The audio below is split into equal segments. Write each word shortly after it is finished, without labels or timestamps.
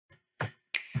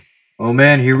Oh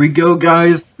man, here we go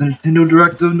guys, the Nintendo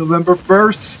Direct of November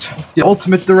 1st, the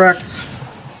Ultimate Direct.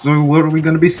 So what are we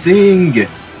going to be seeing?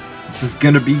 This is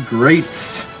going to be great.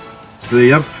 So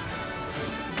yep,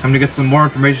 time to get some more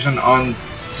information on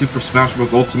Super Smash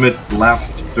Bros. Ultimate, the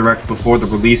last Direct before the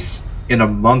release in a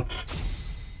month.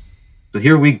 So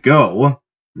here we go,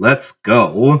 let's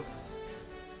go.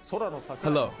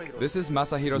 Hello, this is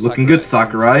Masahiro Looking good,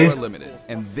 Sakurai. Sora Limited,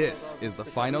 and this is the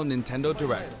final Nintendo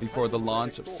Direct before the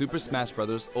launch of Super Smash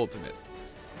Bros. Ultimate.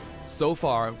 So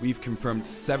far, we've confirmed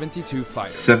 72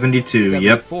 fighters. 72,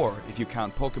 yep. 74 if you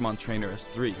count Pokemon Trainer as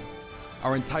 3.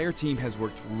 Our entire team has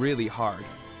worked really hard.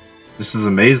 This is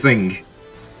amazing.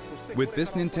 With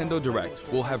this Nintendo Direct,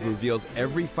 we'll have revealed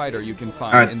every fighter you can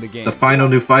find in the game. The final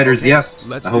new fighters, okay, yes.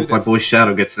 Let's I hope my boy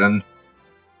Shadow gets in.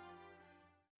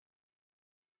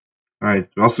 Alright,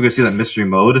 we're also gonna see that mystery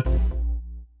mode.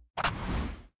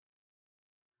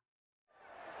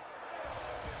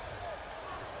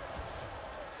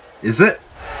 Is it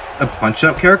a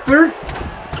Punch-Out character? Is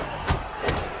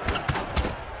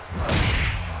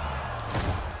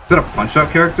it a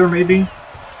Punch-Out character, maybe?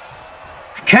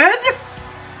 Ken?!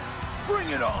 Bring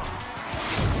it on!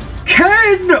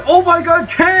 Ken! Oh my god,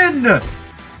 Ken!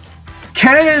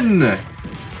 Ken!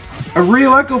 A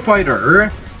real Echo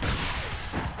Fighter!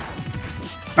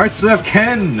 Alright, so we have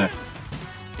Ken!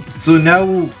 So now,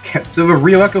 we have a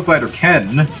real Echo Fighter,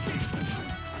 Ken.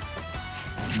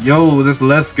 Yo,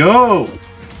 let's go!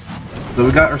 So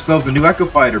we got ourselves a new Echo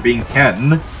Fighter, being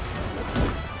Ken.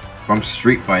 From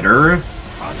Street Fighter.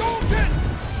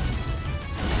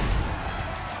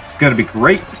 It's gonna be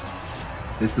great!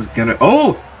 This is gonna...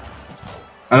 Oh!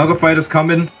 Another fighter's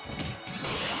coming.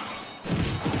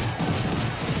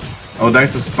 Oh,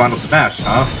 that's his final smash,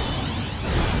 huh?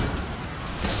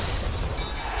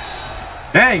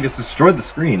 Dang, it's destroyed the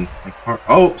screen.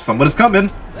 Oh, someone is coming.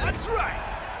 That's right.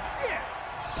 Yeah.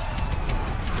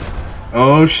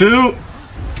 Oh shoot!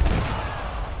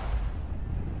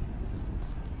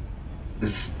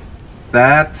 Is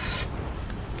that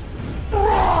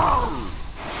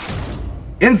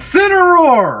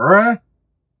Incineroar?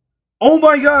 Oh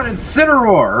my god,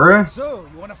 Incineroar! So,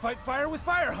 you want to fight fire with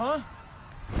fire, huh?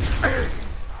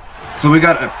 So we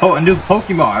got a new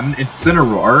Pokemon,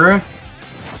 Incineroar.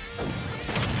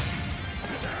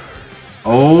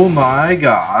 Oh my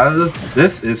god,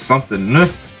 this is something.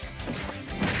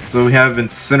 So we have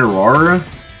Incineroar.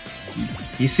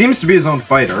 He seems to be his own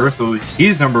fighter, so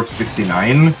he's number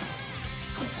 69.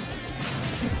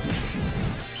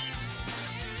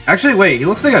 Actually, wait, he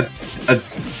looks like a I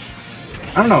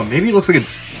don't know, maybe he looks like a...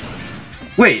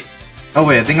 Wait! Oh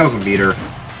wait, I think that was a meter.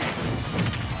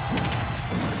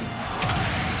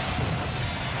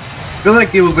 I feel like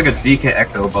he was like a DK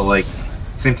Echo, but like,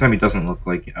 at the same time he doesn't look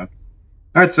like, you know.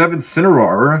 Alright, so I have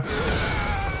Incineroar.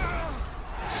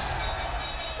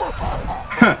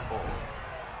 Huh.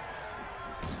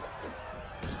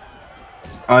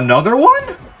 Another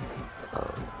one?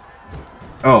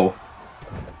 Oh.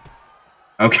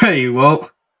 Okay, well.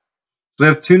 So we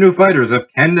have two new fighters. We have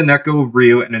Ken, the Neko,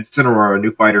 Ryu, and Incineroar, a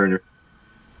new fighter.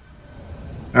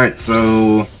 Alright,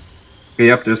 so... Okay,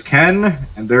 yep, there's Ken,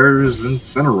 and there's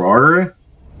Incineroar.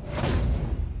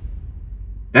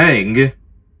 Dang.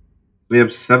 We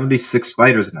have 76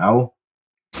 fighters now.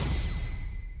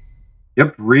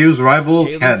 Yep, Ryu's rival,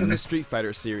 Hailing Ken. from the Street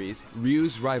Fighter series,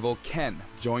 Ryu's rival Ken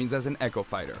joins as an Echo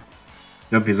Fighter.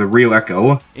 Yep, he's a Ryu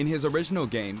Echo. In his original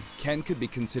game, Ken could be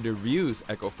considered Ryu's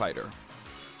Echo Fighter.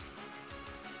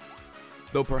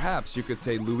 Though perhaps you could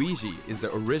say Luigi is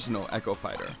the original Echo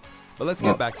Fighter. But let's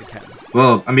get back to Ken.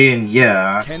 Well, I mean,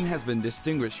 yeah. Ken has been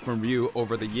distinguished from Ryu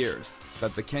over the years,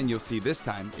 but the Ken you'll see this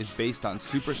time is based on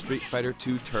Super Street Fighter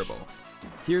 2 Turbo.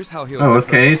 Here's how he'll differ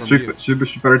okay, from Super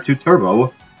Street Fighter 2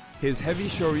 Turbo. His heavy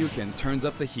Shoryuken turns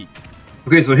up the heat.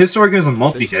 Okay, so his Shoryuken is a The shape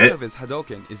multi-hit. of his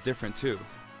Hadouken is different too.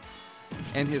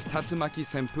 And his Tatsumaki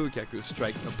Senpukyaku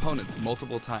strikes opponents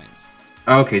multiple times.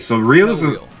 Okay, so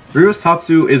Ryu's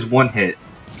Tatsu is one hit.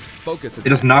 Focus It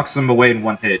just knocks him away in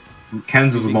one hit.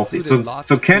 Ken's is a multi.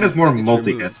 So Ken is more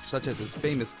multi-hits. Such as his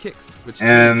famous kicks, which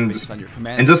And change based on your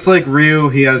command. just like Ryu,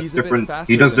 he has He's a bit different.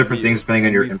 faster He does than different Ryu, things depending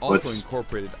on your and we've also inputs.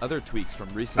 incorporated other tweaks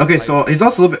from recent Okay, so titles. he's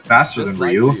also a little bit faster Just than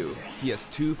like Ryu. he has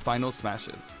two final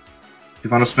smashes. Two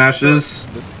final smashes.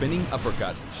 The spinning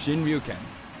uppercut, Shinryuken.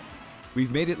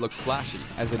 We've made it look flashy,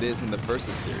 as it is in the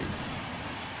Versus series.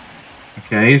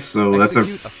 Okay, so that's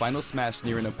Execute a final smash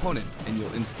near an opponent, and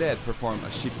you'll instead perform a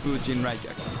Shippu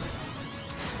Jinraigyaku.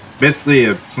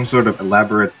 basically some sort of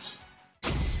elaborate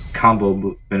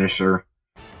combo finisher.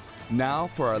 Now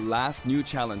for our last new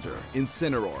challenger,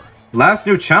 Incineroar. Last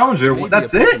new challenger. Maybe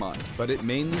That's a it. Pokemon, but it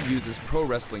mainly uses pro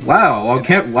wrestling. Wow. moves,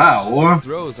 Okay. and as Wow. such, its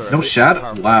throws are a No bit shadow.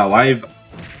 powerful. Wow. I've.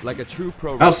 Like a true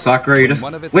pro Oh, wrestler, Sakura, you when just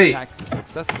one of its wait. attacks is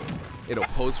successful, it'll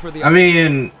pose for the I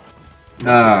mean.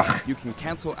 you can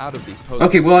cancel out of these poses.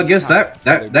 Okay, well, I guess anytime,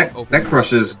 so they that won't open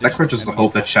crushes up to additional the enemy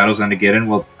hope that attacks. Shadow's gonna get in.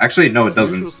 Well, actually, no, it Its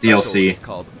doesn't. neutral special DLC. is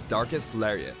called Darkest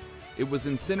Lariat. It was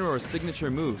Incineroar's signature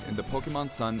move in the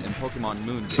Pokemon Sun and Pokemon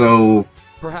Moon games. So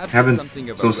Perhaps haven't. it's something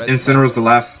of So a red Incineroar's sign. the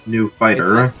last new Its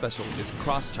fighter. next special is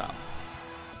Cross Chop.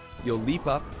 You'll leap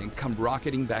up and come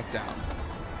rocketing back down.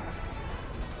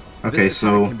 Okay, This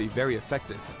attack so can be very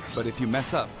effective, but if you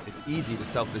mess up, it's easy to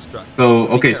self-destruct. so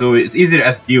be okay, so careful. it's easy to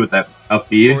SD with that up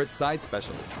B. For its side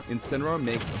special, Incineroar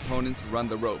makes opponents run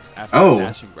the ropes after Oh, a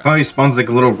dashing grab. probably spawns like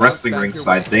a little It bounces wrestling back ring your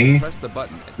side way, thing. Press the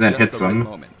button at then just hits the right them.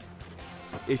 moment.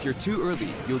 If you're too early,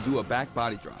 you'll do a back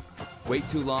body drop. Wait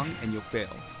too long and you'll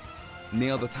fail.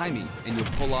 Nail the timing and you'll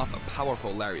pull off a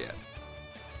powerful lariat.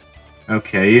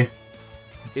 Okay,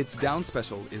 Its down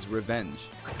special is Revenge.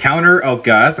 counter. Oh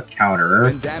god, that's a counter.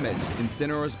 When damaged,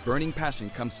 Incineroar's Burning Passion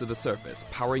comes to the surface,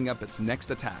 powering up its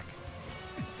next attack.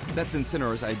 That's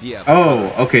Incineroar's idea. Of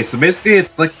Oh, okay, so basically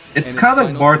it's like it's And kind of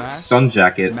its like final Marth's smash, stun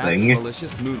jacket Matt's thing.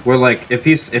 malicious moonsault. Where like if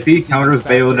he It's counters even faster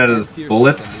Bayonetta's and fiercer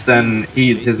bullets, than then the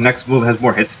scene his space next move has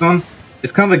more hit stun.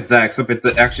 It's kind of like that, except it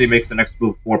actually makes the next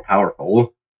move more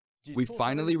powerful. We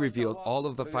finally revealed all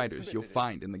of the fighters you'll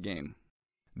find in the game.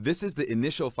 This is the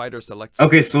initial fighter select.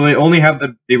 Okay, so they only have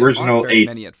the There aren't original very 8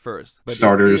 many at first, but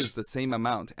starters. it is the same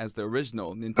amount as the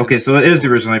original Nintendo. Okay, so it is the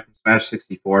 64. original from Smash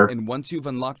 64. And once you've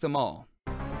unlocked them all,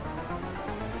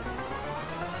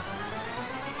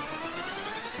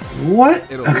 What?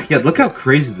 It'll look Yeah, like look how this.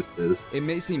 crazy this is. it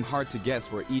may seem hard to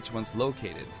guess where each one's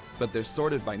located, but they're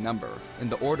sorted by number in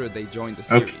the order they joined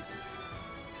the Okay. series.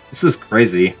 This is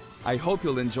crazy. I hope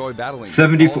you'll enjoy battling with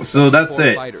 74. all So that's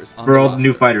 74 it fighters on for the all the new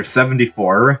roster. fighters.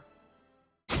 74.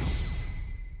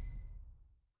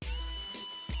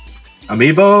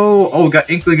 Amiibo. Oh, we got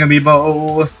Inkling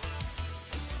Amiibo.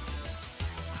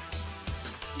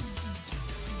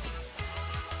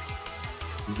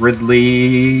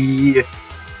 Ridley.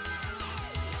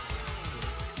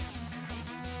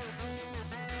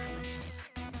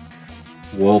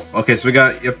 Wolf. Okay, so we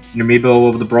got an Amiibo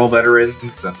of the Brawl veterans.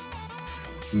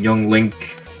 Young Link.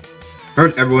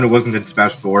 Heard everyone who wasn't in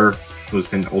Smash 4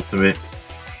 was in Ultimate.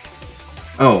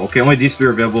 Oh, okay, only these three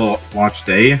are available launch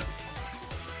day.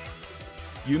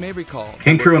 You may recall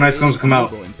King that Crew we're and Ice Cones creating come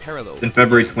out Amiibo in parallel in with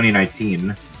February the game.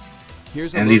 2019.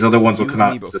 Here's a And look these other at ones will new come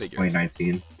out Amiibo this figures.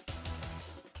 2019.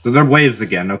 So they're waves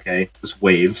again, okay. Just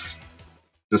waves.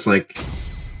 Just like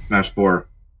Smash 4.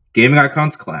 Gaming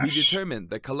icons We clash. determined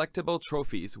that collectible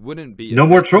trophies wouldn't be a No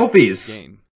more great fit for this trophies!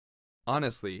 game.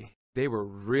 Honestly, they were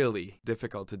really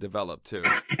difficult to develop too.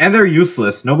 And they're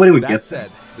useless. Nobody would That get them.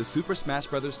 said, the Super Smash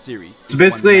Bros. Series. So is one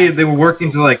basically, they massive were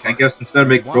working to crossover like, I part. guess instead of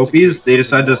We make want to trophies, create they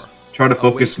something decided to more. try to A way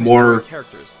focus to enjoy more,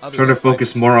 characters other try to than focus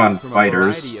fighters more on from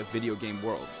fighters. A variety of video game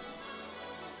worlds.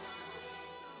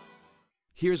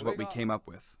 Here's what we came up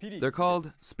with. They're called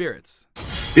Spirits.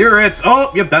 Spirits!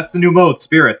 Oh, yep, that's the new mode,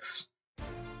 Spirits.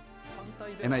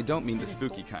 And I don't mean the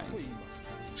spooky kind.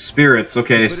 Spirits,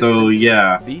 okay, To put it so simply,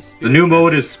 yeah. these The new spirit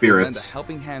mode is characters will lend a Spirits.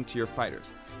 helping hand to your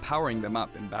fighters, powering them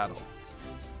up in battle.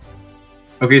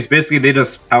 Okay, so basically they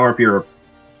just power up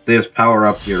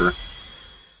your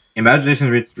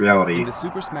imagination meets reality. In the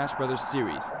Super Smash Bros.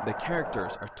 Series, the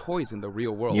characters are toys in the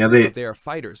real world, Yeah, but they are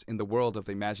fighters in the world of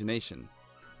the imagination.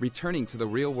 Returning to the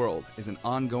real world is an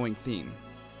ongoing theme.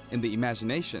 In the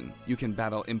imagination, you can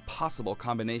battle impossible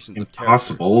combinations of characters.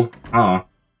 Impossible, huh?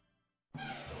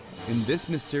 In this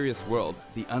mysterious world,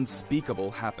 the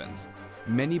unspeakable happens.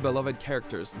 Many beloved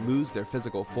characters lose their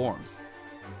physical forms.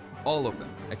 All of them,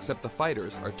 except the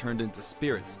fighters, are turned into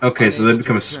spirits. Okay, so they unable to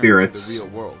become return to spirits. the real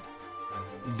world.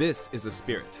 This is a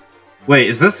spirit. Wait,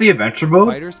 is this the adventure mode?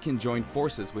 Fighters can join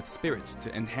forces with spirits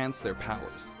to enhance their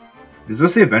powers. Is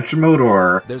this the adventure mode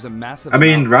or? There's a massive I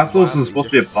mean, amount of Rathalos is wildly supposed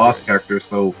to be a different boss spirits. character,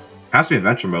 so it has to be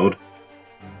adventure mode.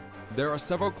 There are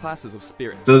several classes of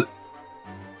spirits. So,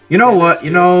 you know Standard what?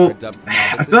 You spirits know, are dubbed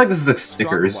I feel like this is like novices.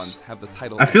 Stronger stickers. ones have the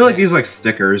title I feel like these are like advanced.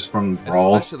 stickers from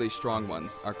Brawl. Especially strong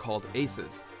ones are called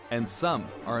aces, and some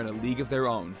are in a league of their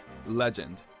own,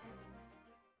 legend.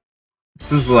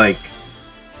 This is like,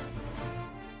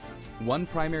 One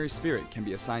primary spirit can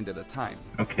be assigned at a time.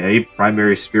 okay,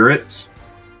 primary spirits.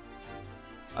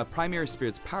 A primary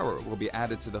spirit's power will be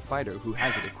added to the fighter who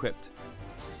has it equipped.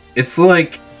 It's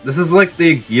like, this is like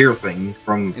the gear thing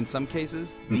from In some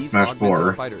cases, these Smash augmented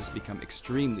 4. fighters become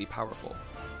extremely powerful.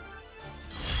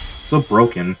 so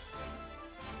broken.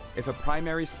 If a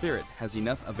primary spirit has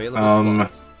enough available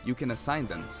slots, you can assign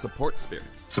them support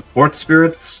spirits. Support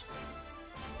spirits?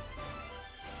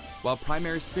 While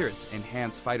primary spirits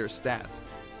enhance fighters' stats,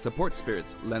 support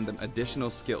spirits lend them additional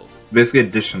skills. Basically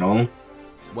additional.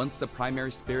 Once the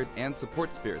primary spirit and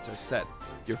support spirits are set,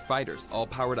 your fighters all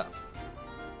powered up.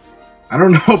 I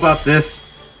don't know about this.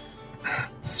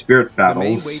 Spirit The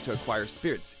main battles. way to acquire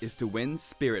spirits is to win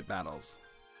spirit battles.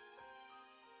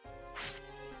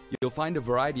 You'll find a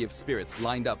variety of spirits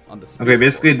lined up on the spirit Okay,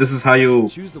 basically board. this is how you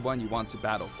Choose the one you want to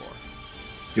battle for.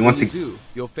 want When to you do,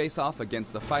 you'll face off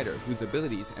against a fighter whose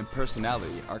abilities and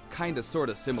personality are kinda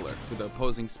sorta similar to the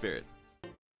opposing spirit.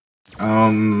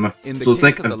 In the so it's case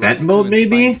like of the event level mode 2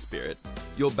 maybe? Inspiring Spirit,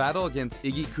 you'll battle against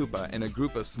Iggy Koopa and a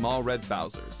group of small red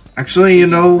Bowsers. Actually, you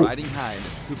Iggy's know, riding high in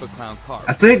his Koopa Clown car.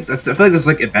 I feel like this is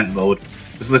like event mode.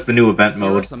 This is like the new event Here are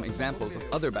mode. some examples of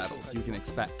other battles you can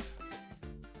expect.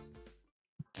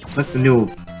 It's like the new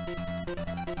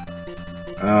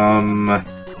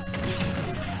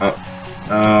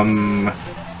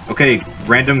okay,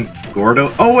 random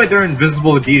Gordo. Oh wait, they're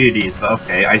invisible deities.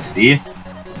 Okay, I see.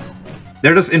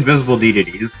 They're just invisible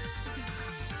deities.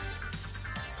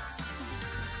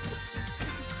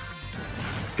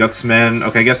 Gutsman.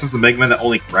 Okay, I guess it's the Mega Man that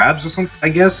only grabs or something. I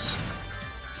guess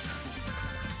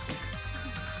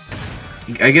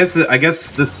that's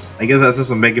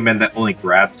just a Mega Man that only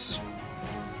grabs.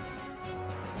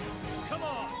 Come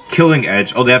on. Killing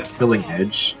Edge. Oh, they have Killing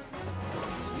Edge.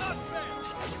 Not bad.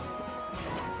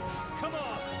 Come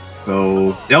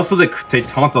on. So they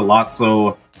taunt a lot,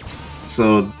 so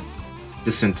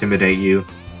just intimidate you.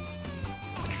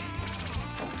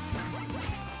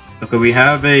 Okay, we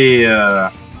have a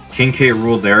King K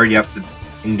rule there. You have to,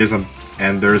 I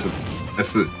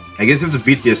guess you have to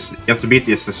beat this. You have to beat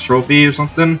the assist trophy or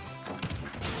something.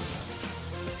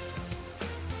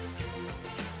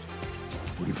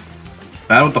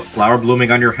 Battle with the flower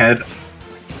blooming on your head.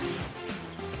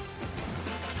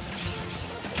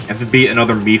 You have to beat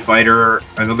another Mii fighter,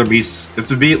 another Mii. You have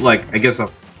to beat like you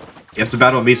have to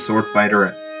battle a Mii sword fighter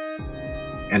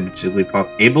and Jigglypuff.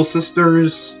 Able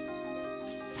Sisters,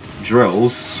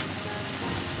 Drills.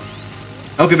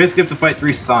 Okay, basically you have to fight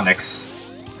 3 Sonics,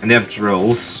 and they have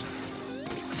Drills.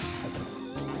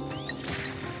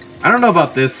 I don't know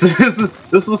about this.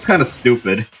 This looks kind of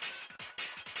stupid.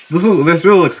 This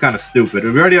really looks kind of stupid.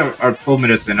 We already are 12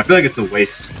 minutes in. I feel like it's a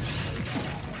waste.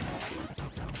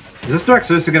 Is this direct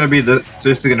seriously gonna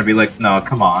be like, no,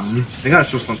 come on. They gotta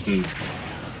show something.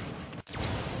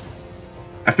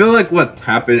 I feel like what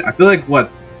happened, I feel like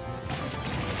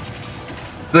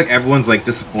everyone's like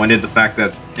disappointed the fact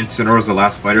that Incineroar was the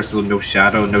last fighter, so no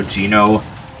Shadow, no Geno.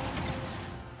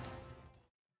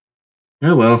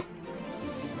 Oh well.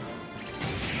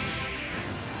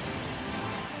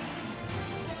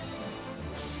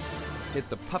 Hit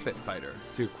the Puppet Fighter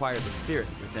to acquire the spirit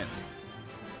within.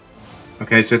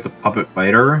 Okay, so hit the Puppet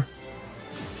Fighter.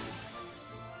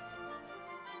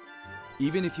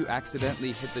 Even if you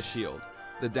accidentally hit the shield,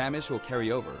 the damage will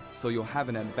carry over, so you'll have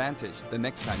an advantage the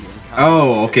next time you encounter the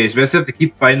Oh, spirit. okay, so you basically have to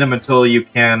keep fighting them until you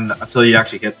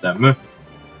actually hit them.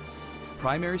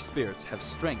 Primary spirits have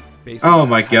strength based Oh on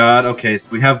my attack. god, okay, so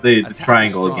we have the Attack is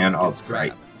triangle strong again. Oh, against grab.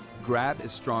 right. Grab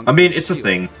is strong I mean, against it's a shield,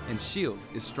 thing. and shield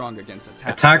is strong against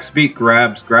attack. Attacks beat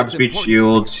grabs, grabs It's beat important to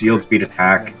shields, pick a shields beat spirit that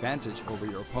has an attack. advantage over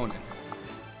your opponent.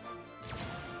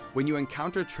 When you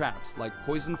encounter traps like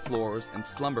poison floors and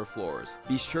slumber floors,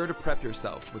 be sure to prep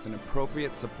yourself with an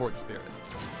appropriate support spirit.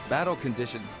 Battle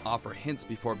conditions offer hints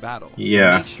before battle, so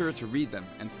Yeah. make sure to read them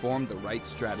and form the right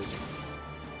strategy.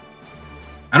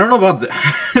 I don't know about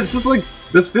that. It's just like,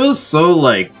 this feels so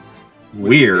like With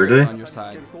weird. spirits on your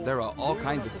side, there are all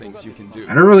kinds of things you can do.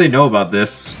 I don't really know about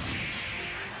this.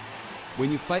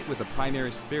 When you fight with a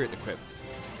primary spirit equipped,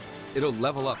 it'll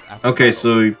level up after Okay,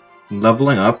 battle. so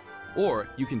leveling up. Or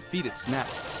you can feed it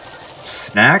snacks.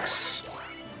 Snacks?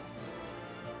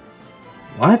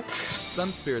 What?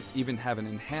 Some spirits even have an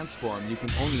enhanced form you can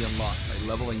only unlock by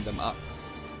leveling them up.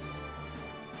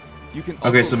 You can also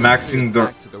Okay, so send maxing spirits the-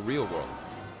 back to the real world.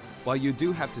 While you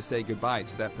do have to say goodbye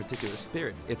to that particular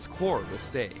spirit, its core will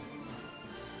stay.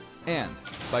 And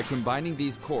by combining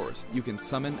these cores, you can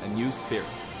summon a new spirit.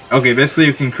 Okay, basically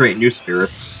you can create new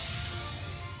spirits.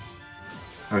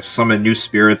 Or summon new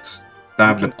spirits that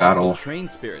have You the can also battle. train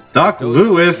spirits. Doc at dojos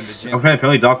Lewis! in the gym. Okay,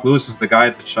 apparently Doc Lewis is the guy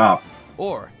at the shop.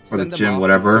 Or the send them gym, off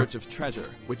whatever. in search of treasure,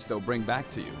 which they'll bring back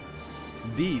to you.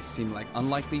 These seem like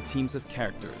unlikely teams of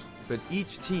characters, but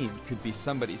each team could be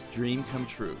somebody's dream come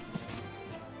true.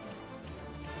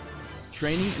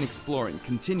 Training and exploring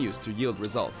continues to yield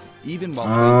results, even while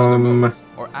playing other modes,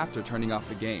 or after turning off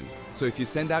the game. So if you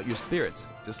send out your spirits,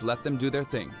 just let them do their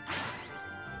thing.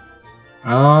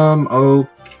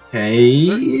 Okay.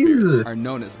 Certain spirits are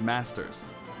known as masters.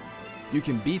 You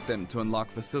can beat them to unlock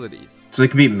facilities. So they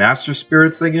can be master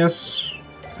spirits, I guess.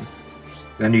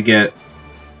 Then you get.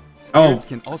 Spirits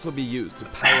can also be used to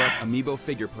power up amiibo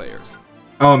figure players.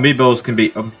 Oh, amiibos can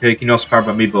be. Okay, you can also power up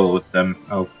amiibo with them.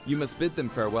 Oh. You must bid them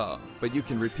farewell, but you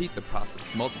can repeat the process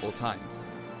multiple times.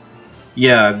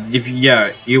 Yeah,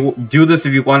 you do this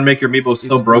if you want to make your amiibo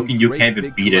so It's broken one you great can't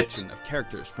even big beat it. collection of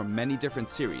characters from many different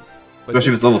series. But Especially if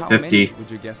just it's level how 50. many would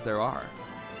you guess there are?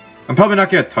 I'm probably not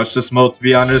gonna touch this mode, to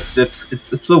be honest.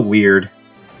 It's so weird.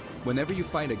 Whenever you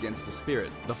fight against the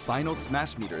spirit, the final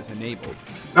smash meter is enabled.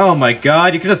 Oh my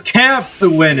god, you can just camp to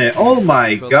win it. Oh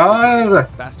my Fill up your page at a god.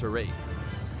 faster rate.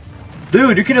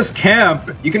 Dude, you can just camp.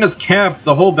 You can just camp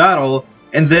the whole battle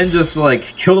and then just like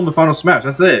kill them with Final Smash.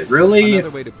 That's it. Really?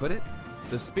 Another way to put it,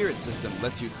 the spirit system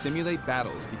lets you simulate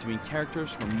battles between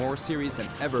characters from more series than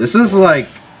ever This before. is like.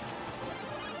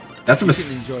 That's a You mistake.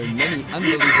 can enjoy many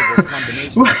unbelievable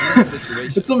combinations and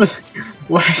situations. It's a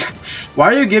why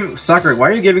are you giving Sakura? Why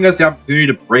are you giving us the opportunity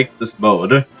to break this mode?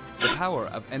 The power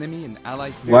of enemy and ally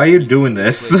spirit Why are you teams doing is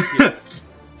this? displayed here.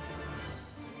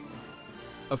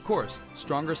 Of course,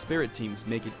 stronger spirit teams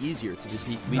make it easier to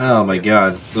defeat weaker Oh my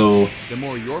spirits. god. So The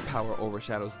more your power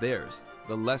overshadows theirs,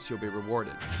 the less you'll be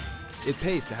rewarded. It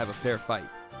pays to have a fair fight.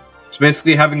 it's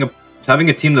basically having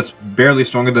a team that's barely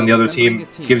stronger than the While other assembling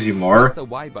team a gives you press more. the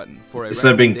Y button for a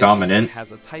instead of being recommendation dominant. that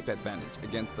has a type advantage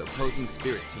against the opposing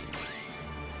spirit team.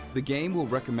 The game will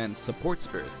recommend support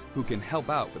spirits who can help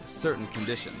out with certain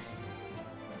conditions.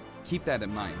 Keep that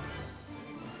in mind.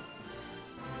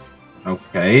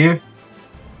 Okay.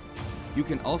 You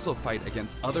can also fight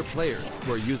against other players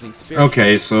who are using spirits.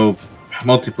 Okay, so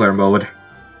multiplayer mode.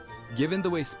 Given the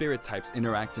way spirit types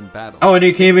interact in battle. Oh, and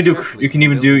you can even do carefully you can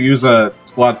even build your use a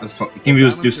squad. You can even do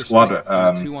balance your squad strengths in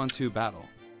a 2-on-2 battle.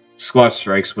 squad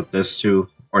strikes with this too,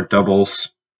 or doubles.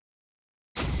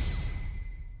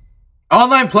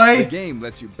 Online The play. game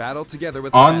lets you battle together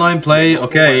with Online friends play, via local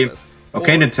okay. wireless,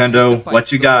 Okay, or Nintendo, take the fight what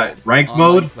to you the got? world, Ranked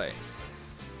online mode? play.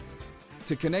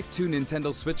 To connect two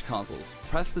Nintendo Switch consoles,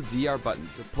 press the DR button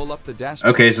to pull up the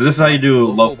dashboard. Okay, so this is how you do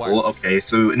Local local. wireless. Okay,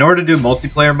 so in order to do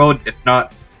multiplayer mode, it's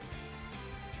not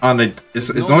on the. It's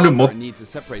There's no going to longer a multi. need to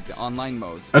separate the online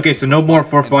modes. Okay, into so no more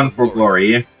for and fun for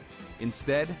glory.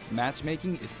 Instead,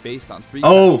 matchmaking is based on three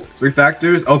Oh, factors. 3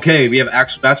 factors. Okay, we have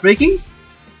actual matchmaking.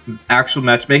 Actual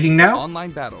matchmaking now. Online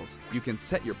battles, you can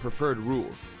set your preferred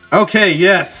rules. Okay,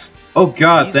 yes. Oh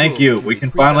god, These thank rules you. can We be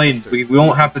can finally pre-registered, we so you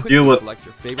won't can have to quickly deal with select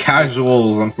your favorite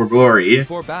casuals on for glory.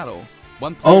 Before battle,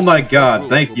 one Oh player's my preferred god, rules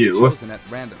thank will be you. chosen at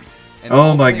random, and Oh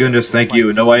all my players goodness, will thank fight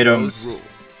you. No using those items. rules.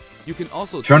 You can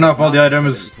also Turn choose off all not the to set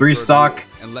items, any preferred restock.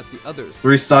 rules and let the others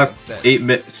Restock decide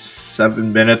instead.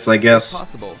 7 minutes, I If guess.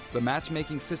 possible, the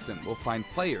matchmaking system will find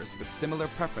players with similar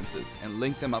preferences and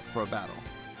link them up for a battle.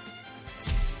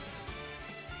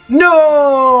 No!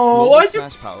 Global Why you?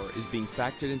 Smash Power is being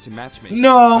factored into matchmaking.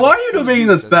 No! but Why are it's you still bringing used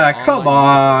this as an back? Come online mode as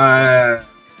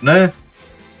well. on. Nah.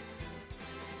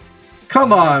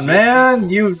 Come on, GSP man.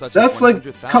 score, You. such as That's like.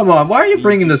 100,000, Come on. Why are you means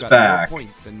bringing you've this got more back?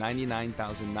 points than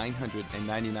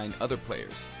 99,999 other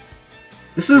players.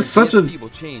 This Your is such a. GSP will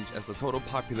change as the total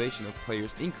population of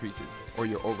players increases or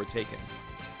you're overtaken.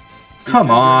 If Come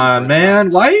you're ready on, for a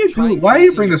man. challenge, Why are you try why are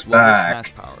you increasing bringing your this global back?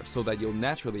 Smash Power so that you'll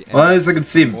naturally end Well, up as I can with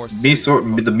see, some more me serious sort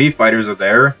the opponents. Mii fighters are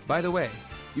there. By the way,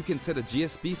 you can set a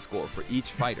GSP score for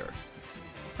each fighter.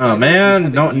 Oh Fighters who man,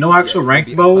 haven't no used actual yet ranked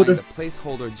will be assigned mode. a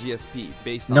placeholder GSP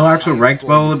based No on the actual highest ranked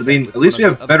score you mode. I set mean, with at least one we of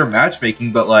have the other better fighters.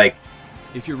 matchmaking, but like.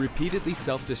 If you repeatedly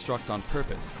self-destruct on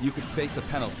purpose, you could face a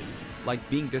penalty, like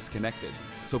being disconnected,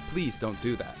 so please don't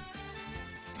do that.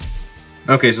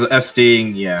 Okay, so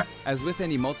FDing, yeah. As with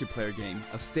any multiplayer game,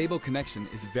 a stable connection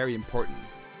is very important.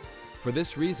 For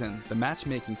this reason, the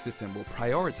matchmaking system will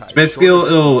prioritize Basically, shorter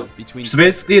it'll. distances between So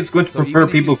basically, it's going to So prefer even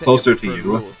if you people set your closer to preferred you.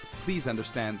 rules, please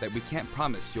understand that we can't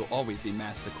promise you'll always be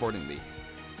matched accordingly.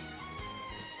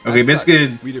 Okay, As basically,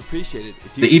 such, we'd appreciate it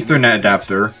if you the could make Ethernet your connection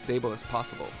adapter. as stable as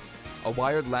possible. A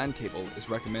wired LAN cable is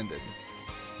recommended.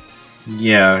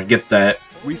 yeah, get that.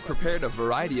 We've prepared a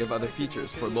variety of other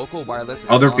features for local wireless and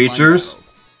Other online features?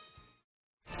 battles.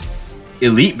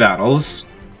 Elite battles.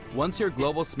 Once your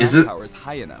global smash it- power is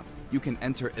high enough, you can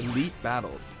enter elite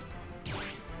battles.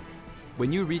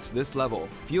 When you reach this level,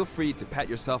 feel free to pat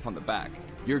yourself on the back.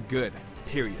 You're good,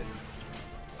 period.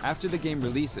 After the game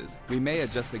releases, we may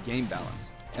adjust the game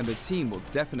balance, and the team will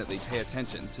definitely pay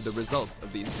attention to the results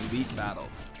of these elite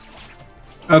battles.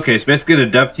 Okay, so basically the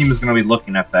dev team is going to be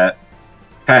looking at that.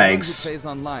 Everyone who Tags. plays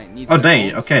online needs Oh, their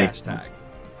dang, own okay. smash tag.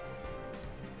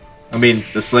 I mean,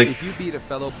 this like. If you beat a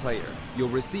fellow player, you'll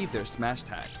receive their smash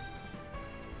tag.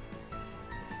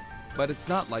 But it's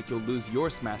not like you'll lose your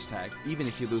Smash tag even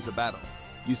if you lose a battle.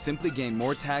 You simply gain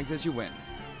more tags as you win.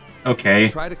 Okay.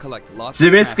 Try to collect lots So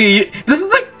of basically, Smash tags. this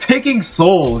is like taking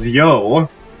souls, yo.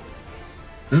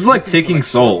 This is like You can taking select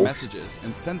short souls. messages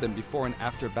and send them before and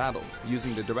after battles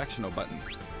using the directional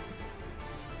buttons.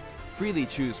 Freely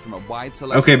choose from a wide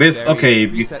selection Okay, of varied okay, you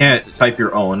reset can't messages. type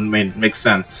your own. Makes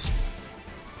sense.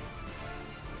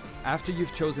 After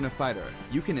you've chosen a fighter,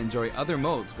 you can enjoy other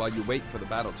modes while you wait for the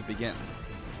battle to begin.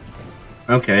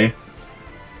 Okay.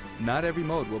 Not every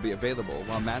mode will be available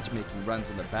while matchmaking runs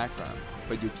in the background,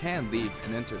 but you can leave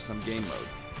and enter some game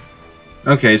modes.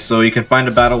 Okay, so you can find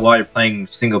a battle while you're playing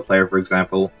single player, for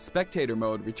example. Spectator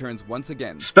mode returns once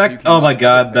again. Spec- you can oh my watch other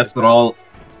god, players' that's what all- battles.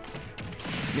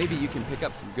 Maybe you can pick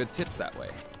up some good tips that way.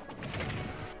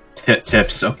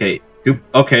 Tips, okay.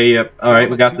 Okay, yep. Alright,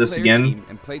 we Form a got this two-player again. team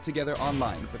and play together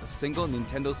online with a single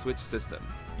Nintendo Switch system.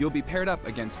 You'll be paired up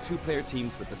against two-player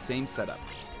teams with the same setup.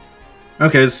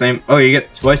 Okay, the same. Oh, you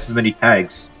get twice as many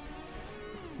tags.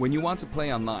 When you want to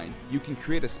play online, you can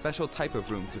create a special type of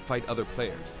room to fight other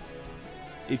players.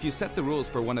 If you set the rules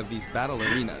for one of these battle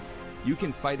arenas, you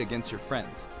can fight against your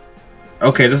friends.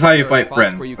 Okay, this is how you There are fight spots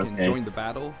friends. where you can Okay. join the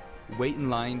battle, wait in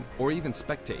line, or even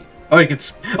spectate. Oh, you can.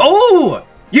 Oh,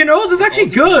 you know, this is It actually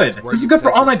all depends good. where This is you good for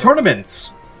place your online token.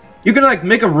 tournaments. You can like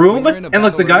make a room, When you're in a and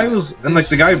like the battle guy arena, who's and like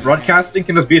the guy broadcasting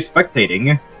can just be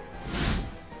spectating.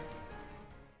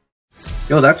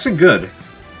 Yo, that's actually good.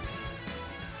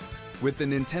 With the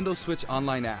Nintendo Switch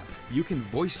Online app, you can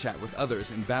voice chat with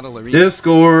others in battle arenas.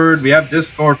 Discord. We have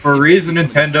Discord for a It may reason, become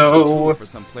an essential tool Nintendo. for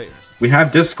some players. We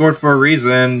have Discord for a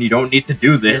reason. You don't need to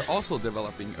do They're this. also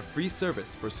developing a free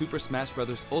service for Super Smash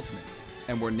Bros. Ultimate,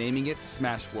 and we're naming it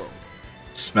Smash World.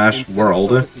 Smash Instead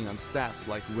World. of focusing on stats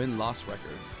like win-loss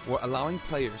records, we're allowing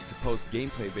players to post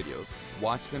gameplay videos,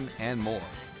 watch them, and more.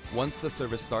 Once the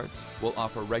service starts, we'll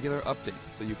offer regular updates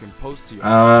so you can post to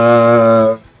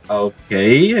your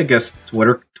Okay. I guess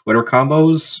Twitter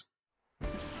combos.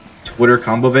 Twitter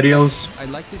combo videos. I'd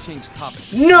like to change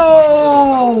topics.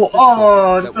 No!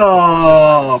 Oh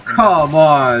no! Come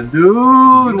on,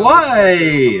 dude!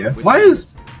 Why? Why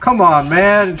is? Come on,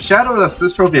 man! Shadow of the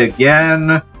Assist Trophy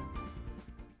again.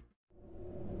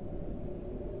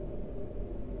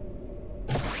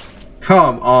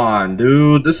 Come on,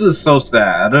 dude! This is so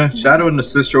sad. Shadow and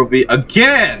Assist Trophy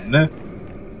again.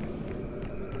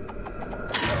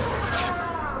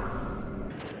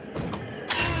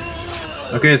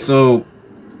 Okay, so.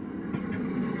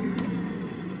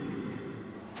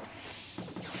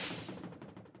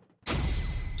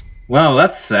 Wow,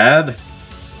 that's sad.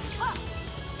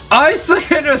 I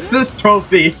second assist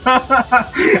trophy.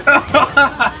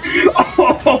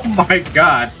 Oh my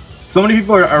god! So many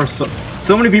people are so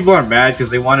many people are mad because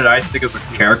they wanted Ice-Stick as a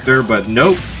character, but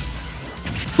nope.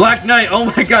 Black Knight. Oh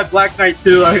my god, Black Knight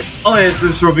too. Oh, yeah,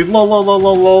 assist trophy. Lol, lol, lol,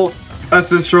 lol, lol.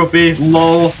 Assist trophy.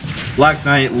 Lol. Black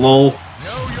Knight. Lol.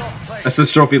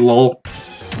 Assist trophy. Lol.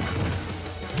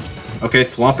 Okay,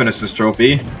 Thwomp and assist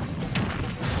trophy.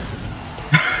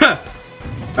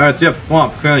 Alright, so yeah,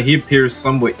 Thwomp. Apparently he appears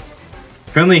somewhere.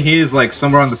 Apparently he is like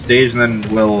somewhere on the stage and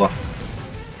then will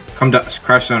come down,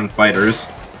 crash down on fighters.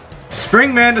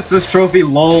 Springman assist trophy,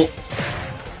 lol.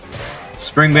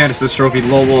 Springman assist trophy,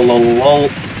 lol, lol, lol, lol.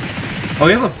 Oh,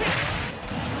 he has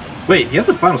a. Wait, he has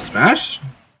a final smash?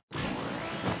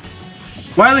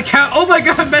 Wily Cap. Oh my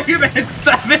god, Mega Man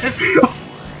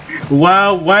 7!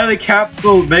 Wow, Wily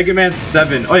Capsule Mega Man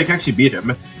 7. Oh, you can actually beat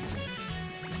him.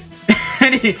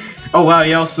 And oh wow,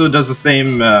 he also does the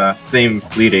same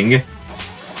fleeting.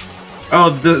 Oh,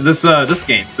 this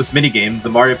game, this mini game, the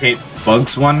Mario Paint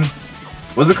Bugs one.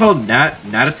 What was it called? Nat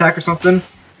Attack or something?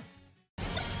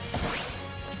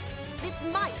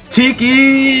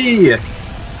 Tiki!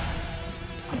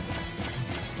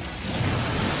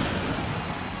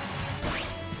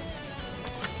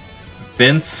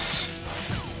 Vince.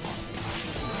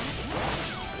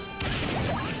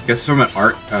 Guess from an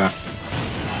art. What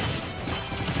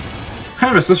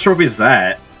kind of assist trophy is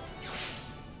that?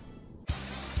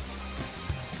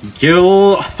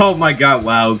 Gil. Oh my god!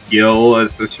 Wow, Gil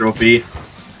assist trophy.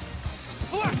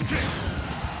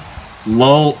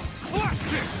 Lol.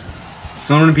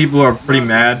 So many people are pretty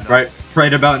mad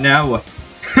right about now.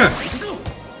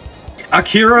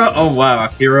 Akira. Oh wow,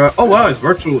 Akira. Oh wow, his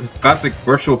classic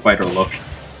Virtual Fighter look.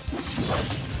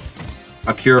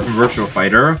 Akira from Virtual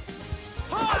Fighter.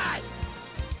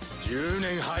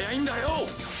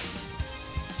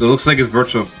 So it looks like his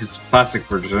classic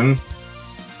version.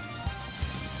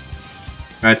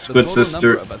 Alright, Squid The total Sister.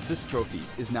 number of assist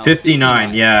trophies is now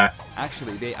 59, yeah.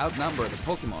 Actually, they outnumber the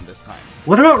Pokemon this time.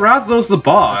 What about Rathalos the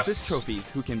boss? Assist trophies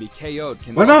who can be KO'd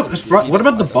can What also about be this what defeated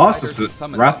about the by boss fighter who assist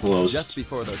summoned them Rathalos? just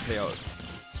before they're KO'd.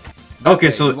 That Okay,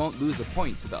 way, so you won't lose a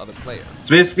point to the other player. So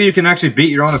basically, you can actually beat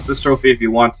your own assist trophy if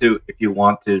you want to. If you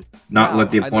want to not Now,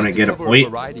 let the I'd opponent like to get a cover point. A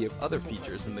variety of other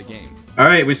features in the game. All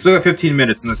right, we still got 15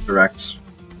 minutes in this direct.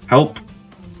 Help.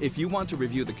 If you want to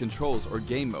review the controls or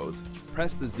game modes,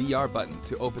 press the ZR button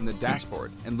to open the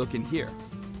dashboard and look in here.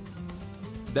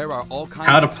 There are all kinds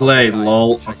How to of play, helpful guides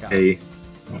lol. to check out. Okay.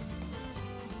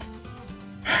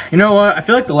 You know what? I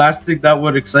feel like the last thing that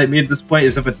would excite me at this point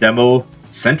is if a demo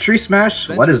Sentry Smash.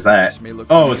 What Sentry is that? Smash may look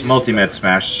Oh, it's familiar to Multi-Med veterans.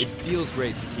 Smash. It feels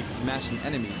great to keep smashing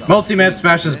enemies on Multi-Med the screen,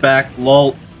 Smash is doesn't it? back.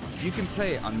 Lol. You can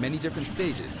play on many different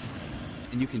stages,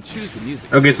 and you can choose the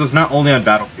music. Okay, so it's not only on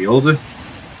Battlefield.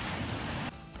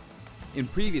 In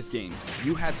previous games,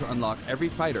 you had to unlock every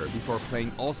fighter before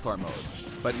playing All-Star mode,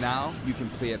 but now you can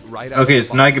play it right out of Okay, the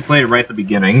so now you box. can play it right at the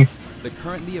beginning. The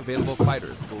currently available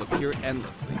fighters will appear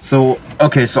endlessly. So,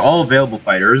 okay, so all available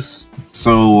fighters.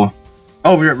 So,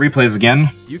 oh, we're at replays again.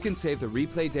 You can save the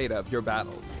replay data of your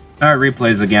battles, All right,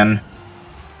 replays again.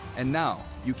 and now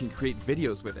you can create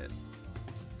videos with it.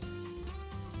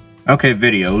 Okay,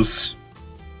 videos.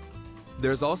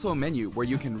 There's also a menu where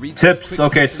you can read Tips, those quick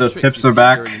okay, tips and so tricks tips you are see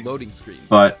back, during loading screens.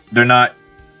 But they're not.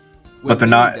 When they're reading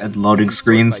not them, at loading you can sort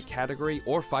screens. by category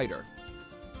or fighter.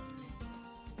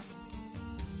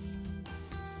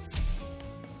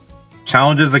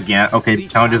 Challenges again. Okay,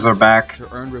 Complete challenges are back.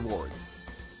 to earn rewards.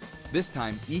 This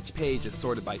time, each page is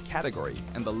sorted by category,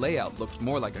 and the layout looks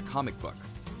more like a comic book.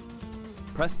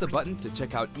 Press the button to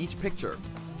check out each picture.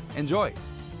 Enjoy!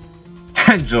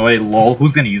 Enjoy, lol.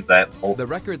 Who's gonna use that? Lol. The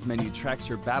records menu tracks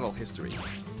your battle history.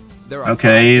 There are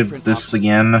Okay, 5 different this options.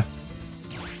 again.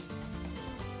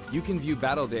 You can view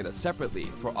battle data separately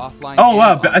for offline. Oh and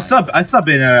wow, online. I saw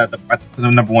Bayonetta at the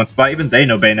number 1 spot. Even they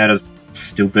know Bayonetta's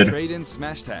stupid. Trade in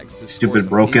smash tags to Stupid score some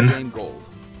broken. in-game gold.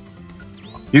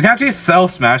 You can actually sell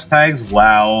smash tags.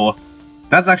 Wow,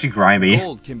 that's actually grimy.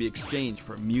 Gold can be exchanged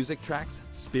for music tracks,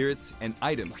 spirits, and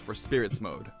items for spirits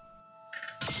mode.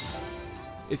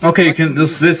 If you're Okay, you can collecting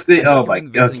just music, basically. I Oh my.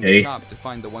 recommend visiting the Okay. shop to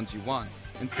find the ones you want,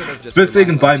 instead of just Basically, you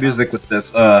can relying buy on music with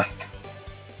challenges. this.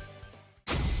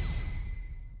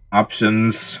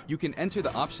 Options. You can enter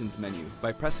the options menu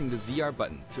by pressing the ZR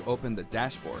button to open the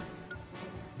dashboard.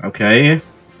 Okay.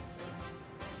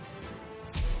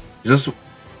 Is this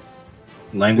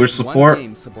language This support? One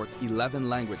game supports 11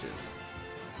 languages.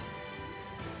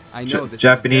 I know this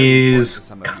Japanese, is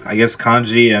very important to some of you. I guess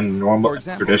kanji and normal, For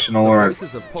example, traditional, the or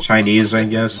voices of Pokemon Chinese, are I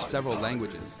different guess. in several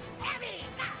languages.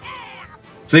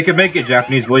 So you can make it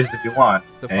Japanese voice if you want.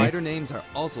 The Okay. fighter names are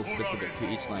also specific to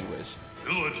each language.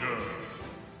 Villager.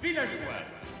 Villageois.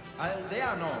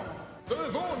 Aldeano.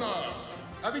 Bewohner.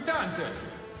 Abitante.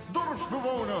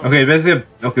 Dorfbewohner. Okay, basically,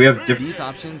 okay, we have different. These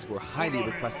options were highly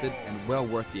requested and well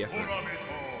worth the effort.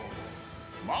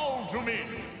 Maljumin.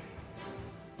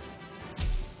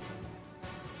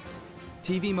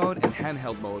 TV mode and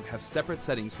handheld mode have separate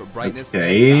settings for brightness and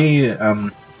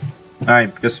sound. Okay,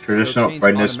 alright, just They'll traditional change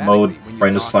brightness automatically mode, when you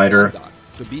brightness dock or slider, undock,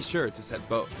 so be sure to set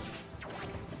both.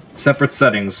 separate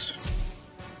settings.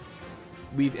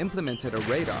 We've implemented a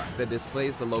radar that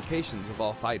displays the locations of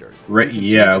all fighters. Ra- You can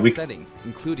yeah, change its we- settings,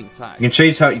 including size. You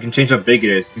can change how big it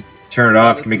is. You can turn it While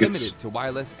off. it's You can make limited it. to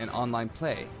wireless and online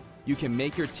play, you can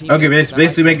make your teammates Okay,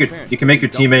 basically make your semi-transparent you can make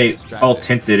your so don't get teammate all distracted.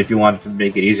 tinted if you want to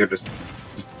make it easier to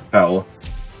tell.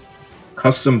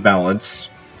 Custom balance.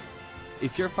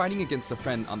 If you're fighting against a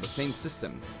friend on the same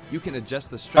system, you can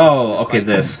adjust the strength. of Oh, your okay, fighter.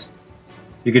 this.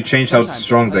 You can change how Sometimes the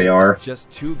strong they player are. is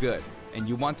just too good, and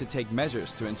you want to take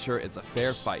measures to ensure it's a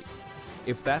fair fight.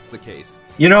 If that's the case,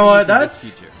 You know try what? using this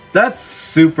That's feature. that's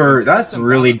super. That's Custom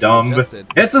really balance is dumb. adjusted,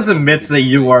 It the just signal admits will be that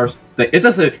you are. It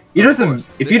doesn't. You Of just. course,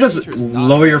 If this you just feature is not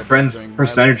lower your available friend's during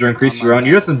percentage or wireless increase and your own,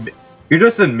 you're online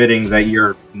just admitting that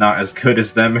you're not as good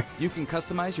as them. You can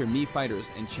customize your Mii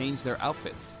fighters and change their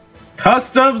outfits.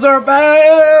 Customs are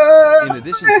back. In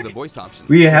addition to the voice options,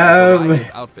 We there are a variety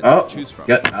have. of outfits Oh, to choose from.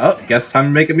 guess time to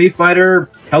make a Mii fighter.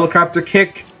 Helicopter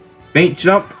kick, feint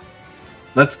jump.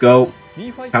 Let's go.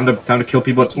 Time to kill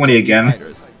people at Speaking 20 of Mii again.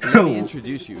 fighters, let me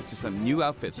introduce you to some new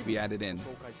outfits we added in.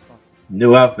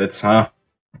 New outfits, huh?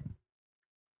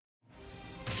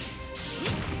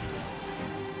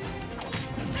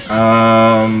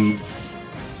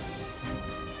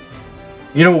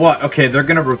 You know what? Okay, they're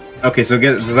gonna. Okay, so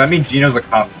does that mean Gino's a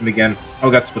costume again? Oh,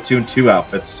 we got Splatoon 2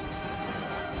 outfits.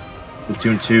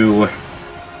 Splatoon 2.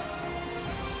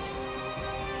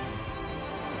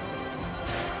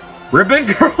 Ribbon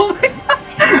Girl?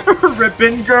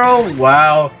 Ribbon Girl?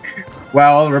 Wow.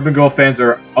 Wow, all the Ribbon Girl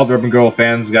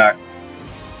fans got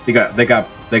They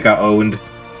got owned.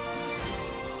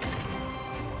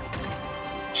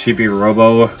 Chibi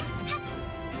Robo.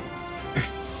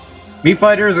 Mii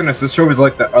Fighters and Assist Trophies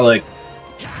like that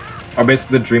are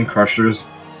basically the Dream Crushers.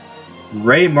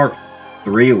 Ray Mark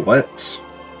III, what?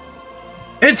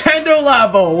 Nintendo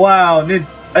Labo! Wow, a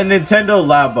Nintendo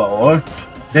Labo.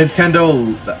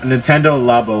 Nintendo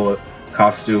Labo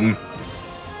costume.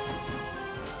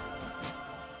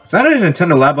 Is that a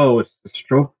Nintendo Labo with the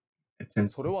stroke?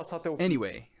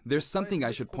 Anyway, there's something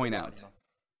I should point out.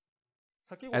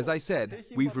 As I said,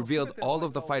 we've revealed all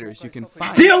of the fighters you can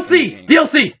find. DLC!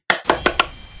 DLC!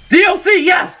 DLC!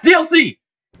 Yes! DLC!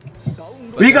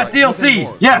 We got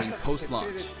DLC! Yes!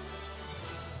 Post-launch.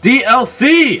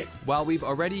 DLC! While we've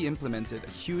already implemented a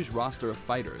huge roster of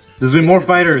fighters, there's been more this is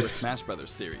the fighters. Super Smash Bros.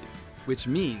 Series, which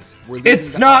means we're leaving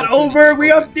It's the not opportunity over! We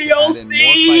have open to add in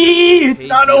more DLC! fighters with It's paid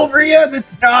not over DLC. yet!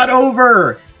 It's not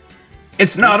over!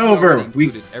 It's Since not we over! already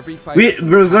included every fighter from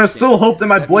There's past still games, hope that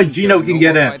my that boy means Gino there are can no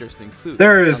get more in. fighters to include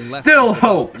There is unless still we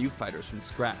develop hope. New fighters from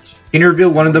scratch. Can you reveal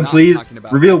one of them, We're not please? talking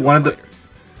about Reveal micro one of them. fighters.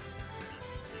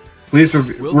 Please We'll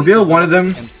be reveal one of them.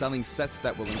 developing and selling sets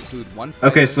that will include one fighter,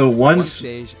 Okay, so one one's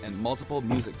stage, and multiple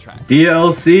music tracks.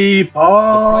 DLC The price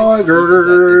for each set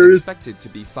is Poggers. expected to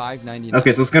be $5.99.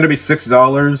 Okay, so it's gonna be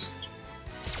 $6.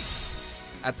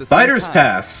 At the same Fighters time,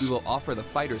 Pass. we will offer the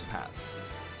Fighters Pass.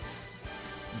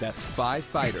 That's 5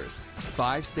 fighters,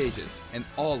 5 stages, and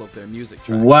all of their music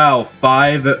tracks. Wow,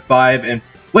 5, and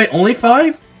wait, only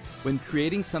 5? When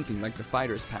creating something like the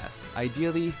Fighters Pass,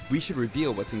 ideally, we should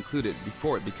reveal what's included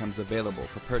before it becomes available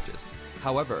for purchase.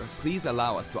 However, please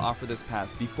allow us to offer this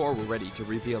pass before we're ready to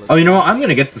reveal its Oh, you know what? I'm contents.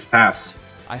 gonna get this pass.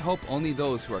 I hope only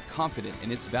those who are confident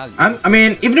in its value. I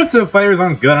mean, even if the fighters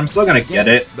aren't good, I'm still gonna get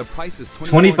it. The price is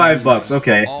 $25,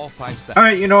 okay. All 5 sets. All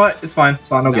right, you know what? It's fine. It's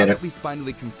fine. I'll Now get that it. we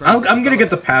finally confirmed I'm gonna get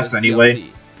the development pass of this anyway.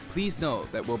 DLC, please know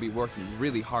that we'll be working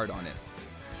really hard on it.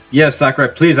 Yes, Sakurai,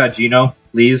 please add Gino,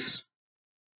 please.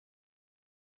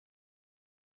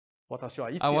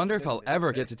 I wonder if I'll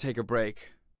ever get to take a break.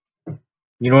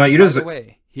 You know what? You By just. the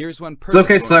way, here's one It's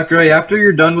okay, purchase bonus Sakurai. you After get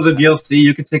you're done with the Fighters Pass. DLC,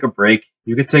 you can take a break.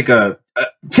 You can take a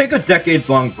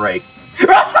decades-long break.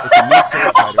 It's a new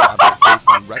Soul Fighter outfit based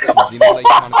on Rex from Xenoblade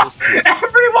Chronicles 2.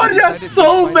 Everyone We got decided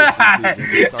so which fighters to include mad. when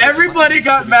we started Everybody planning,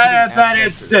 got so we mad couldn't at that add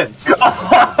instant. characters from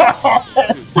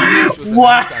Chronicles 2, which was Wow.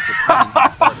 announced after planning had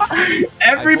started.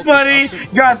 Everybody outfit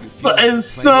will got be fun is playing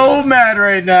so this. mad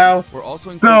right now. We're also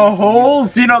The including some whole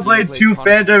music from Xenoblade 2 Chronicles.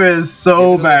 fandom is so Give it a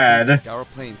listen mad. at our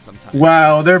playing sometime.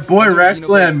 Wow, their boy Other Rexland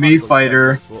Xenoblade and Mii Chronicles Fighter.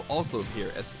 characters will also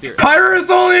appear as spirits. Pyro is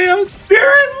only a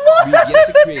spirit. We've yet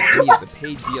to create any of the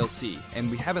paid DLC, and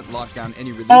we haven't locked down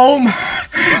any release Oh dates, my!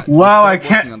 but we'll Wow, start I working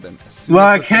can't. on them as soon Wow, as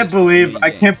I we're can't finished with the believe. main I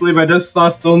game. can't believe I just saw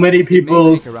so many It may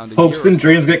people's take around a hopes year or and so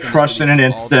dreams to get finish crushed in an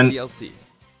releasing all the instant. DLC.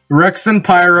 Rex and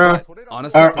Pyro On a are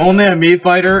separate only note, a Mii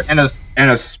Fighter and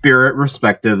a spirit,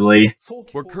 respectively.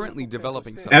 we're currently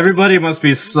developing something. Everybody must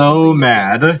be so Something you'll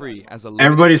get for mad. free as a limited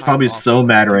Everybody's time probably offer so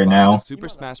mad if you right buy now. the Super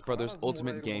Smash Bros.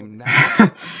 Ultimate game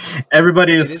now.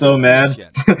 Everybody It is isn't so mad. finished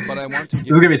yet, but I want to give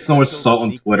There's gonna you be a so much special salt on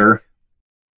sneak Twitter.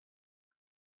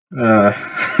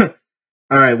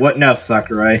 Alright, what now,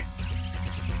 Sakurai?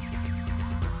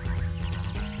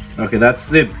 Okay, that's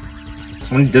the...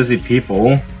 So many dizzy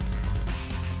people.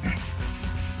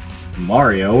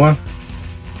 Mario.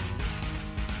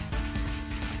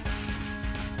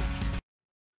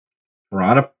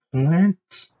 Piranha plant?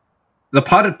 The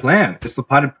potted plant. It's the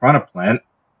potted piranha plant.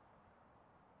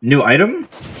 New item?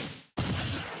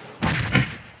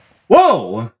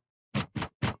 Whoa!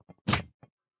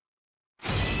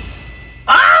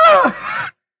 Ah!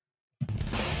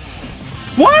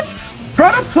 What?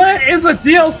 Piranha Plant is a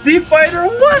DLC fighter?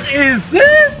 What is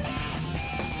this?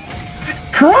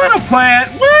 Piranha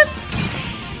Plant? What?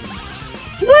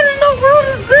 What in the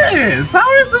world is this?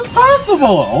 How is this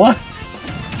possible?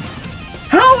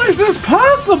 How is this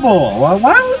possible? Why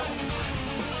would...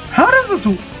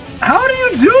 How do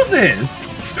you do this?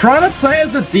 Piranha Plant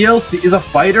is a DLC, is a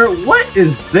fighter? What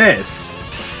is this?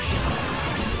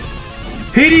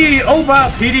 PD! Oh wow,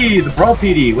 PD! The Brawl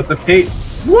PD with the pay...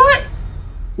 What?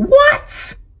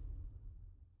 What?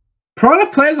 Piranha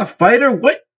Plant is a fighter?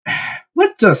 What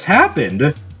just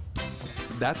happened?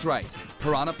 That's right.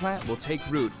 Piranha Plant will take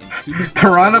root in Super Smash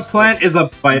Piranha Bros. Plant is a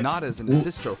fighter. Not as an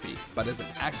assist trophy, but as an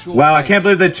actual Wow, I fighter. can't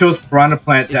believe they chose Piranha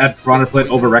Plant to It add can Piranha spit Plant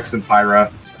over poison. Rex and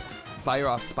Pyra. Fire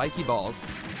off spiky balls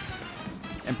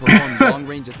and perform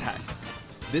long-range attacks.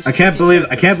 This I can't tricky believe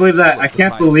character is that. full I of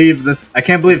can't surprises. believe this. I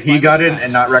can't believe Its he final got in smash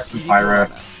and not Rex and is Pyra.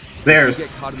 Piranha. If There's you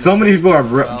get caught in so the many fight, people are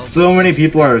well, so many let's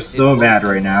just people say are it so won't mad be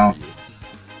right good now. for you.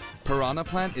 Piranha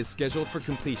Plant is scheduled for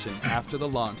completion after the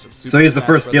launch of Super So he's the Smash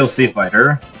first Bros. DLC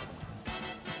Ultimate.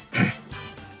 fighter.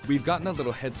 We've gotten a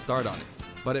little head start on it,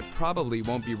 but it probably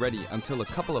won't be ready until a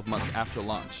couple of months after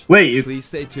launch. Wait, you... Please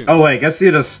stay tuned. Oh wait, I guess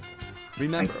you just...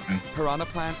 Remember, Piranha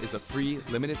Plant is a free,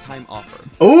 limited-time offer.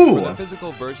 Ooh! For the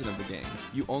physical version of the game,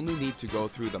 you only need to go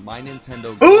through the My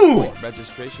Nintendo Ooh!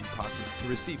 registration process to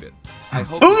receive it. I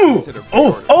hope you Ooh! consider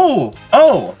Oh! pre-order. Oh!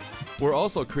 Oh! We're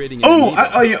also creating an Oh!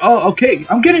 amiibo. Okay.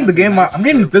 I'm getting the game. I'm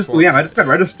getting the physical game. I just gotta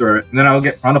register it, and then I'll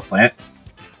get Piranha Plant.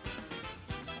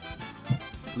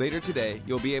 Later today,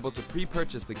 you'll be able to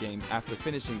pre-purchase the game after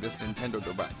finishing this Nintendo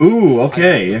Direct. Ooh! I hope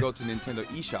Okay. you'll go to Nintendo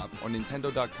eShop or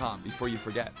Nintendo.com before you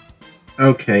forget.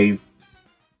 Okay.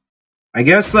 I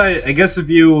guess if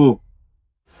you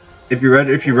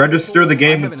register the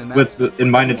game in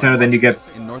My Nintendo, then you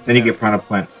get Piranha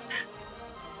Plant.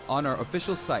 On our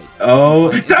official site.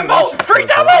 Oh, you can find demo! information Free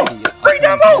for a demo! variety of Free upcoming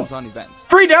demo! hands-on events.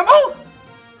 Free demo?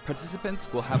 Participants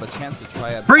will have a chance to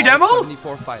try out Free all demo?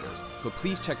 74 fighters, so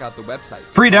please check out the website.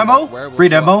 to Free find demo? out where we'll Free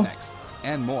show up demo? next,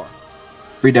 and more.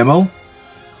 Free demo?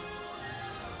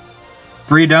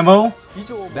 Free demo?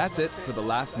 That's it for the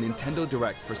last Nintendo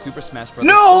Direct for Super Smash Bros.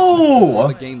 No! Ultimate before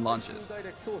the game launches.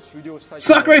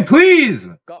 Sakurai, please!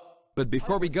 But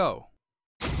before we go,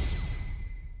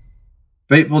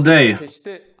 Fateful day.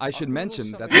 I should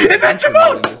mention that the adventure Adventure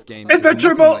mode mode! in this game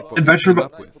Adventure is nothing mode! like what we Adventure came mode!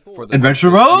 up with for the Adventure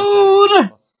Super Smash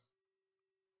mode!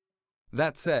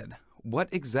 That said, what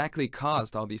exactly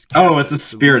caused all these Oh, it's a characters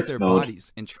to spirits lose their mode.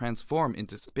 bodies and transform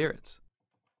into spirits?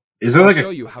 Is there I'll like show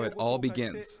a... you how it all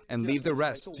begins and leave the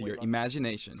rest to your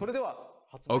imagination.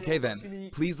 Okay then,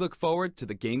 please look forward to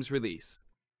the game's release.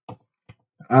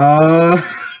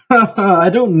 I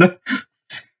don't know.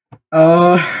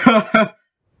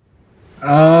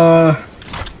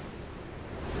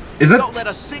 Is it... Don't let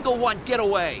a single one get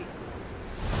away.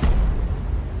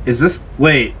 Is this...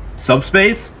 Wait,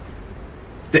 subspace?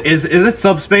 Is it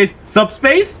subspace?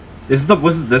 Subspace? This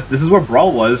is where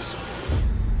Brawl was.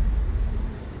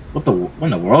 What in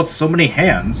the world? So many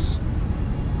hands.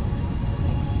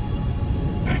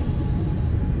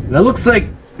 That looks like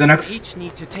the next... Each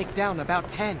need to take down about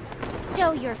 10.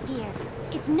 Stow your fear.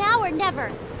 It's now or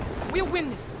never. We'll win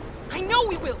this. I know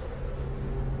we will.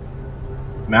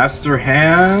 Master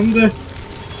Hand.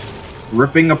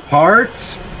 Ripping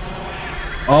apart.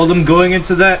 All of them going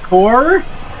into that core.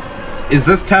 Is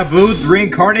this Taboo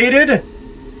reincarnated?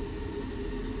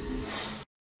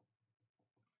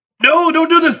 No, don't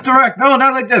do this, Direct. No,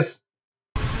 not like this.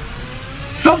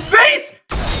 Subspace?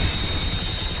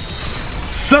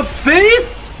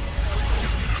 Subspace?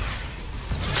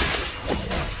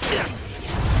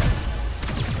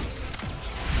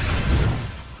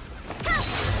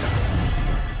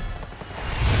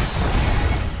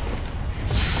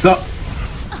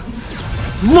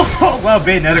 Whoa, wow,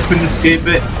 Bayonetta couldn't escape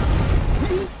it.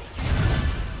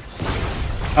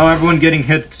 Oh, everyone getting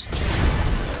hit.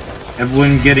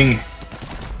 Everyone getting...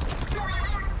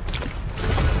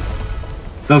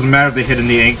 Doesn't matter if they hit in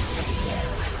the ink.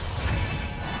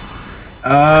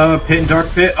 Pit and Dark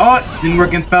Pit. Oh, didn't work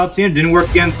against Palutena. Didn't work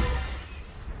against...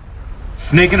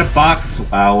 Snake in a Box.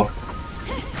 Wow.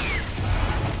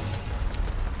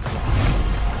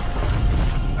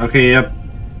 Okay, yep.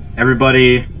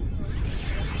 Everybody...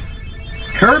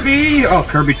 Kirby! Oh,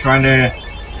 Kirby trying to...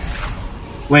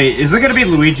 Wait, is it gonna be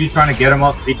Luigi trying to get him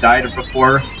up? He died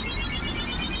before.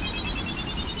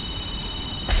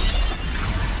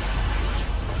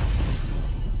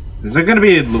 Is it gonna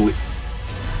be Luigi?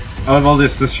 I have all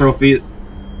this trophy.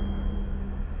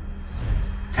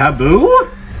 Taboo?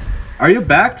 Are you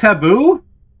back, Taboo?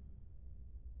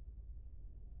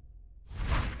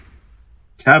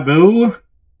 Taboo?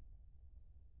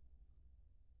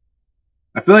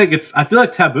 I feel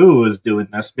like Taboo is doing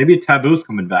this. Maybe Taboo's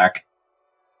coming back.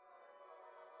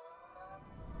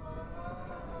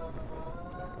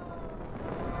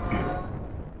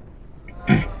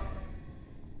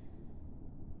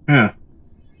 Yeah.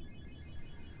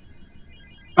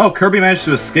 Oh, Kirby managed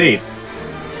to escape.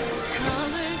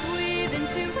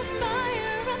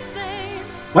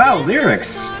 Wow,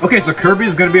 lyrics! Okay, so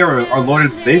Kirby's gonna be our Lord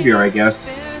and Savior, I guess.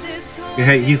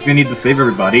 Okay, he's gonna need to save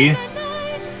everybody.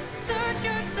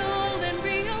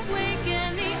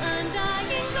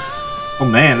 Oh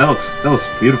man, that looks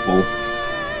beautiful.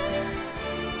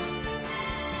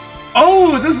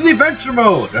 Oh, this is the adventure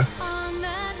mode!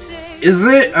 Is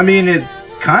it? I mean, it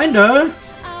kinda.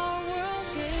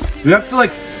 Do you have to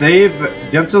like save? Do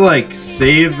you have to like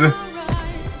save? Do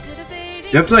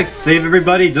you have to like save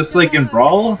everybody just like in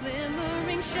Brawl?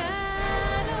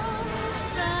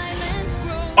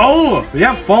 Oh, we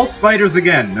have false spiders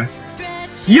again.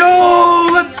 Yo,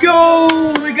 let's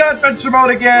go! We got adventure mode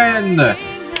again!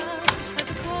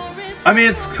 I mean,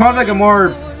 it's kind of like a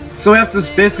more... So we have to...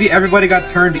 Basically, everybody got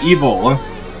turned evil.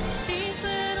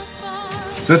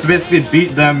 So we have to basically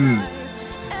beat them.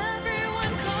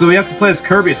 So we have to play as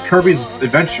Kirby. It's Kirby's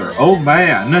adventure. Oh,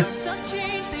 man.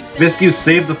 Basically, you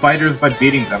save the fighters by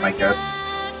beating them, I guess.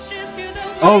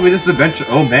 Oh, this is adventure.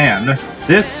 Oh, man.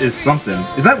 This is something.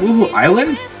 Is that Wuhu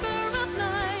Island?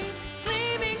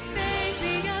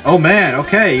 Oh, man.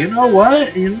 Okay, you know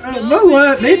what? You know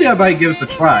what? Maybe I might give this a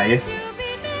try.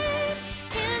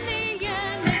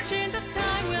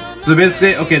 So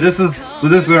basically, okay, this is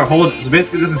our whole, so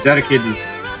basically this is dedicated to,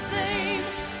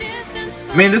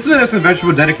 I mean, this is an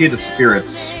adventure dedicated to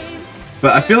spirits,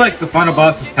 but I feel like the final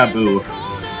boss is Taboo.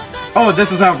 Oh,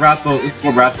 this is how Rathalos, this is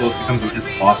where Rathalos becomes his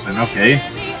boss then, okay.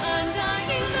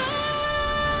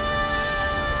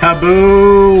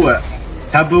 Taboo!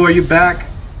 Taboo, are you back?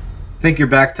 I think you're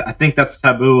back to, I think that's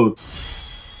Taboo.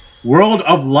 World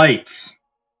of Light.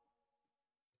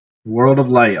 World of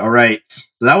Light, alright.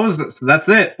 So that's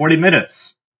it, 40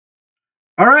 minutes.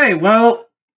 Alright, well,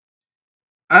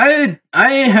 I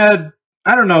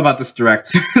don't know about this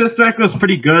direct. This direct was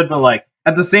pretty good, but like,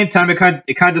 at the same time, it kind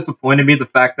of disappointed me, the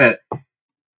fact that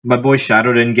my boy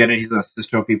Shadow didn't get it. He's an assist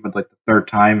trophy for like the 3rd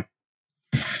time.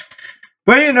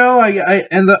 But you know,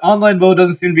 and the online mode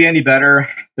doesn't seem to be any better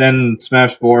than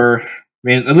Smash 4. I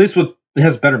mean, at least it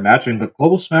has better matching, but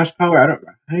Global Smash Power,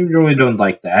 I really don't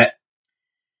like that.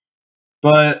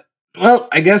 But well,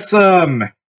 I guess I'll go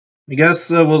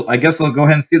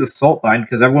ahead and see the Salt Line,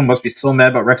 because everyone must be so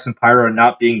mad about Rex and Pyro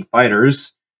not being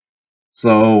fighters.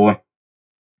 So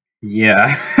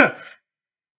yeah.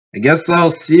 I guess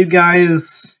I'll see you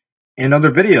guys in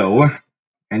another video,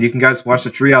 and you can guys watch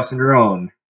the treehouse on your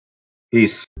own.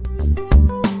 Peace.